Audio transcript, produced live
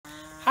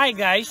Hi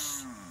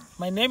guys,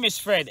 my name is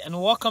Fred and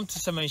welcome to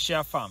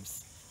Sementia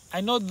Farms.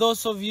 I know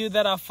those of you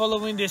that are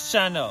following this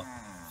channel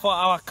for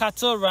our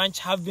cattle ranch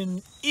have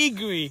been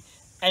eager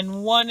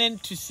and wanting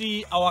to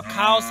see our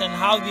cows and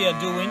how they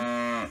are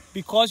doing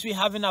because we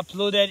haven't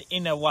uploaded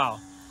in a while.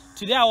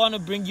 Today I want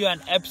to bring you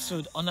an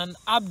episode on an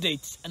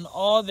update and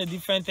all the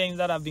different things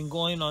that have been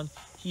going on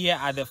here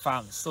at the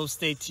farm, so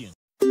stay tuned.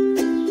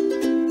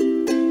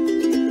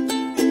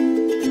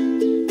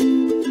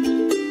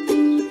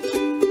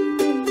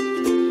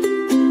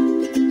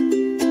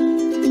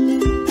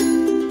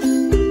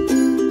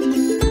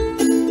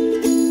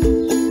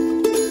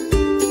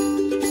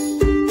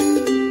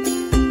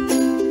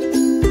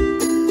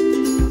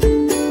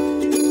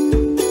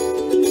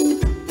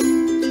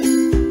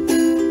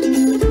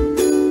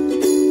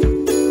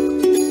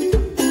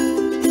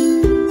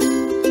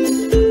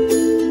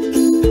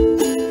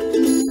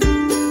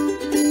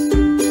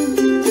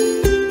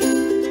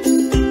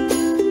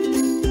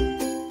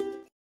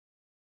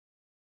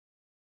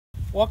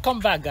 Welcome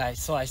back guys.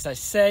 So as I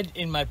said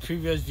in my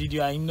previous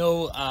video, I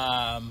know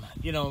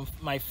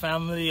my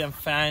family and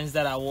fans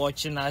that are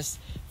watching us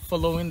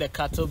following the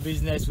cattle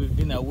business, we've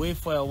been away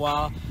for a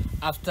while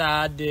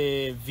after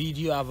the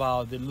video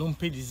about the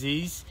lumpy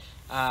disease.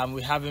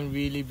 We haven't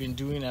really been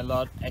doing a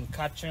lot and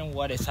capturing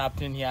what is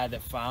happening here at the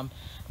farm,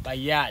 but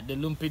yeah, the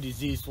lumpy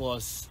disease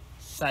was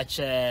such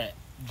a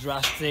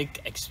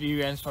drastic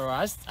experience for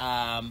us,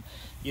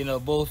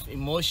 both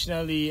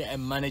emotionally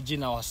and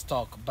managing our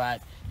stock,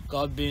 but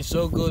God being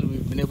so good,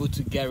 we've been able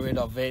to get rid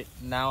of it.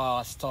 Now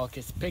our stock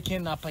is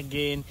picking up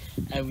again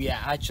and we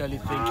are actually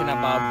thinking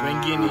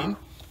about bringing in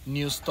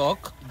new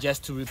stock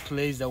just to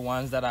replace the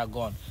ones that are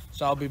gone.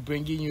 So I'll be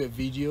bringing you a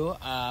video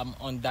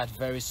on that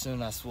very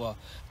soon as well.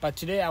 But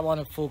today I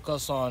want to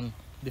focus on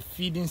the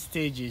feeding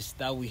stages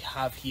that we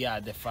have here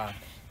at the farm,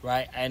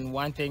 right? And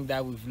one thing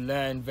that we've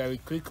learned very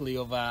quickly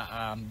over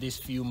these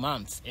few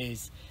months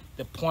is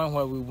the point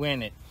where we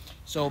win it.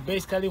 So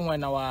basically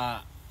when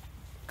our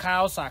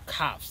cows are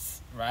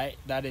calves, right,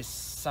 that is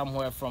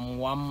somewhere from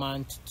 1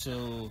 month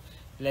to,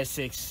 let's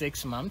say,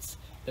 6 months.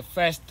 The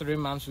first 3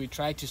 months we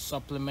try to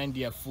supplement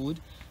their food.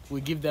 We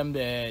give them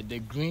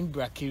the green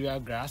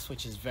brachiaria grass,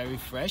 which is very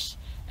fresh,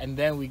 and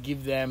then we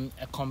give them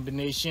a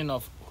combination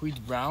of wheat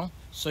brown,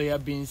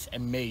 soya beans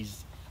and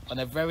maize on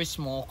a very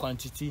small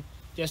quantity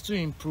just to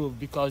improve,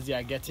 because they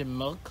are getting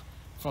milk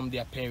from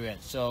their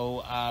parents.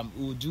 So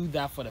we'll do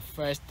that for the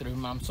first 3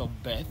 months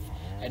of birth,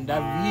 and that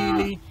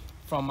really,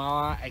 from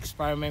our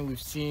experiment, we've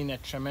seen a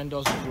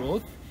tremendous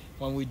growth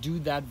when we do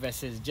that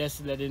versus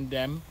just letting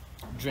them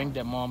drink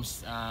the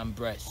mom's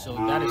breast. So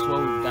that is what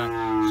we've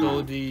done.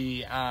 So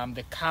the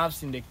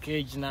calves in the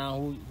cage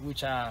now,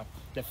 which are,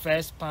 the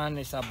first pan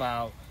is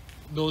about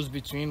those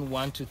between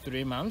 1 to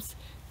 3 months.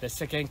 The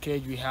second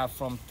cage we have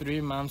from 3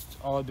 months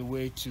all the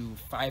way to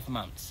 5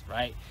 months,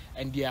 right?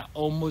 And they are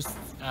almost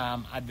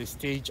at the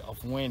stage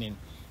of weaning.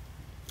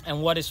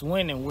 And what is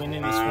weaning?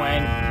 Weaning is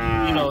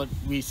when,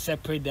 we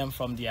separate them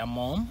from their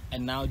mom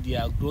and now they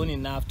are grown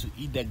enough to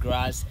eat the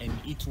grass and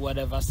eat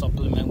whatever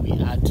supplement we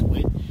add to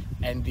it,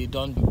 and they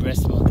don't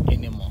breast milk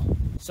anymore.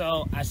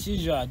 So as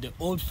usual, the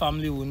old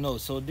family will know.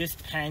 So this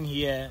pen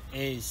here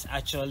is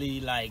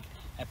actually like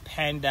a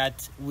pen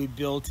that we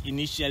built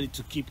initially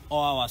to keep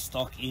all our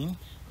stock in,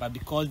 but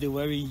because they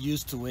weren't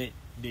used to it,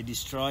 they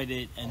destroyed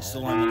it and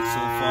so on and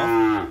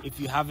so forth. If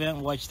you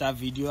haven't watched that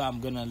video, I'm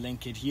gonna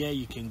link it here,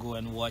 you can go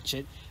and watch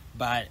it.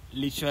 But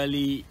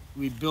literally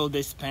we built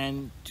this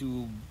pen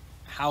to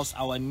house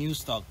our new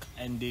stock,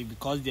 and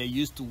because they're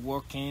used to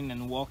working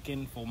and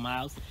walking for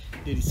miles,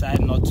 they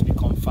decided not to be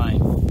confined.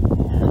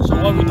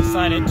 So what we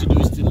decided to do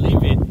is to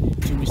leave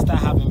it till we start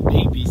having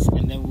babies,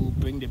 and then we'll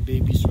bring the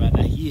babies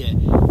rather here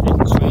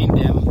and train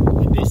them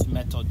with this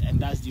method. And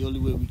that's the only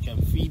way we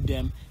can feed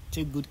them,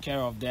 take good care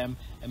of them,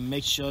 and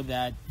make sure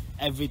that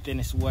everything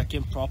is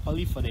working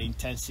properly for the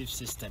intensive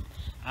system.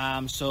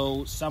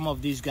 So some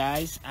of these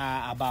guys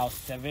are about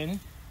 7,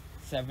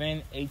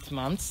 8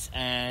 months,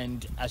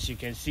 and as you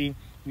can see,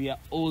 we are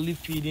only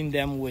feeding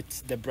them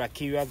with the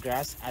brachiaria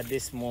grass at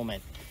this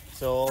moment.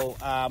 So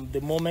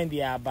the moment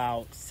they are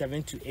about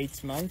 7 to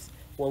 8 months,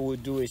 what we'll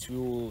do is we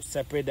will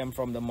separate them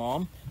from the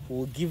mom.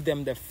 We'll give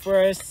them the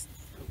first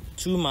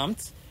 2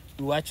 months.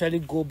 We'll actually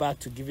go back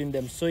to giving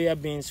them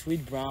soya beans,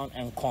 wheat brown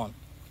and corn.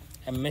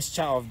 A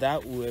mixture of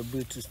that we're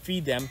able to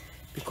feed them,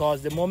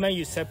 because the moment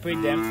you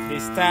separate them, they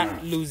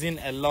start losing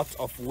a lot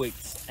of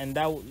weight, and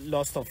that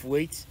loss of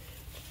weight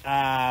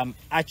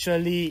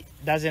actually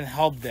doesn't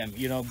help them,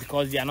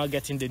 because they are not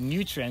getting the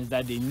nutrients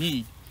that they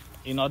need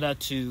in order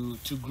to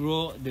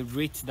grow the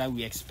rate that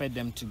we expect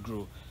them to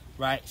grow,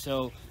 right?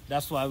 So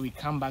that's why we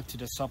come back to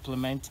the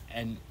supplement,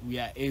 and we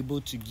are able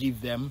to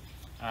give them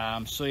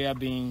soya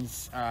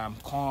beans,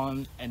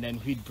 corn, and then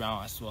wheat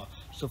brown as well.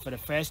 So for the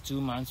first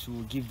 2 months we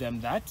will give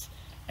them that,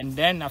 and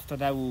then after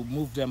that we'll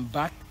move them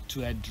back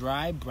to a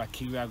dry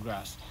brachiaria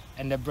grass.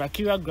 And the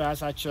brachiaria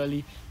grass,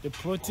 actually the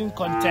protein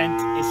content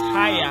is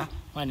higher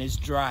when it's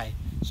dry.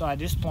 So at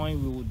this point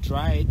we will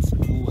dry it,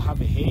 we will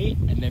have a hay,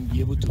 and then be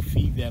able to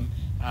feed them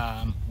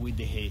with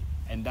the hay.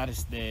 and that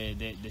is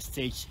the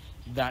stage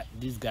that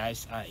these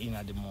guys are in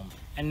at the moment.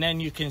 And then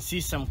you can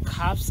see some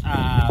calves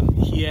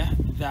here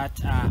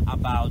that are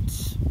about,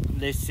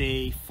 let's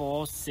say,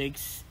 4,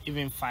 6,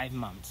 even 5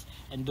 months,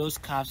 and those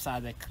calves are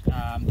the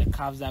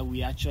calves that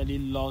we actually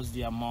lost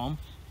their mom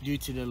due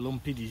to the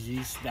lumpy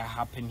disease that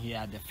happened here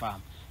at the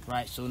farm,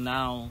 right? So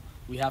now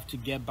we have to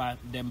get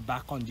them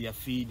back on their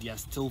feed. They are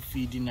still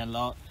feeding a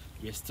lot.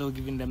 We're still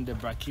giving them the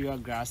brachial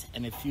grass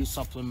and a few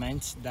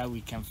supplements that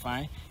we can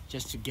find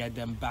just to get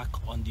them back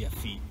on their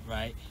feet,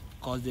 right?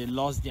 Because they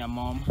lost their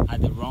mom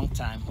at the wrong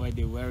time where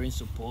they weren't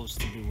supposed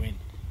to be weaned,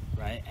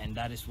 right? And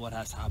that is what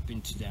has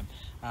happened to them.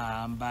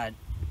 But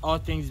all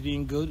things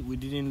being good, we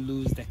didn't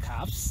lose the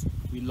calves.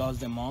 We lost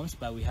the moms,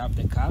 but we have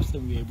the calves,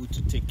 and we're able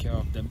to take care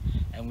of them.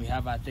 And we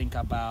have, I think,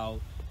 about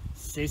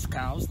 6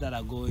 cows that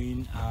are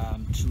going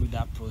through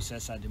that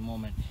process at the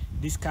moment.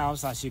 These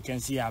cows, as you can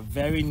see, are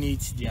very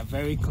neat. They are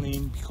very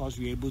clean because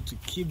we're able to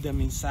keep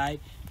them inside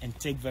and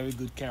take very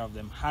good care of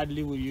them.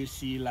 Hardly will you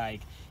see,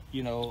 like,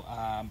 you know,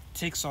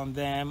 ticks on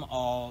them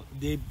or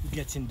they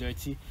getting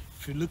dirty.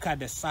 If you look at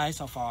the size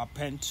of our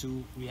pen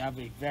too, we have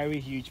a very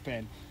huge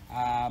pen,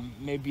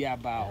 maybe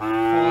about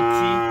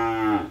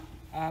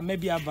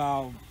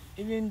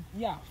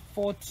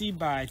 40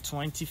 by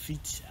 20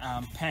 feet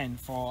pen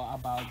for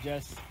about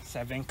just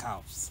 7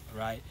 cows,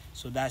 right?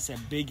 So that's a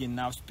big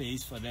enough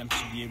space for them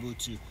to be able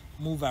to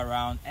move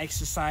around,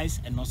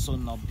 exercise, and also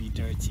not be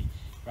dirty,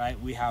 right?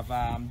 We have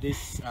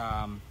this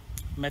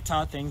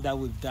metal things that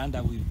we've done,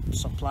 that we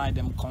supply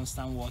them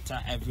constant water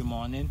every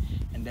morning,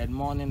 and then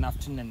morning,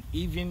 afternoon, and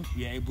evening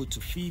we are able to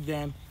feed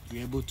them,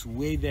 we're able to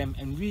weigh them,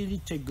 and really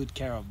take good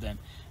care of them.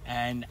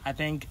 And I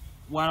think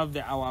one of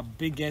our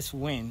biggest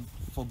win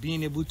for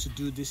being able to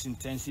do this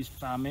intensive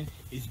farming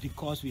is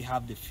because we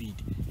have the feed.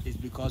 It's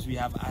because we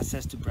have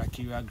access to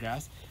brachial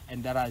grass,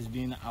 and that has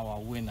been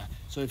our winner.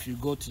 So if you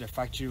go to the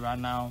factory right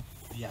now,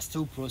 we are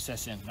still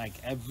processing. Like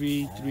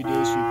every 3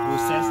 days we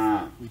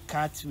process, we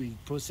cut, we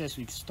process,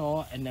 we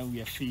store, and then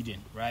we are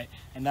feeding, right?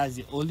 And that's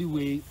the only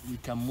way we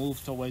can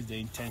move towards the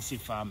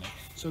intensive farming.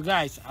 So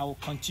guys, I will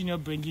continue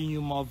bringing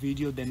you more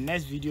video. The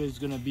next video is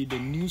going to be the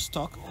new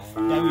stock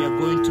that we are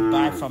going to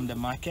buy from the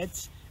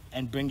market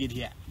and bring it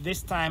here.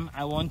 This time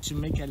I want to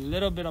make a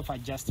little bit of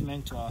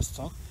adjustment to our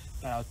stock,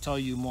 but I'll tell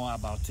you more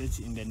about it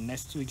in the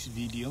next week's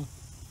video.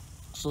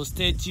 So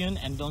stay tuned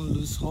and don't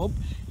lose hope.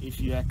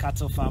 If you're a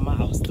cattle farmer,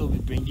 I'll still be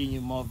bringing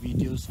you more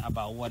videos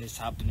about what is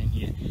happening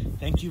here.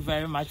 Thank you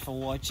very much for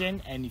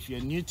watching, and if you're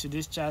new to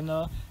this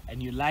channel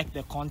and you like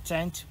the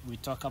content, we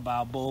talk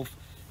about both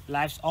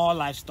all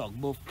livestock,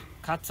 both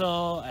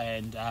cattle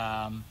and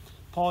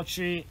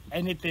poultry,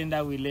 anything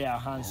that we lay our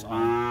hands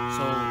on.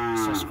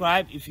 So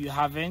subscribe if you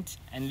haven't,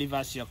 and leave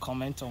us your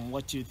comment on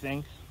what you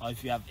think, or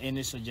if you have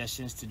any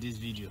suggestions to this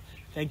video.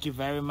 Thank you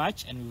very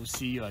much, and we will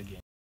see you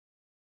again.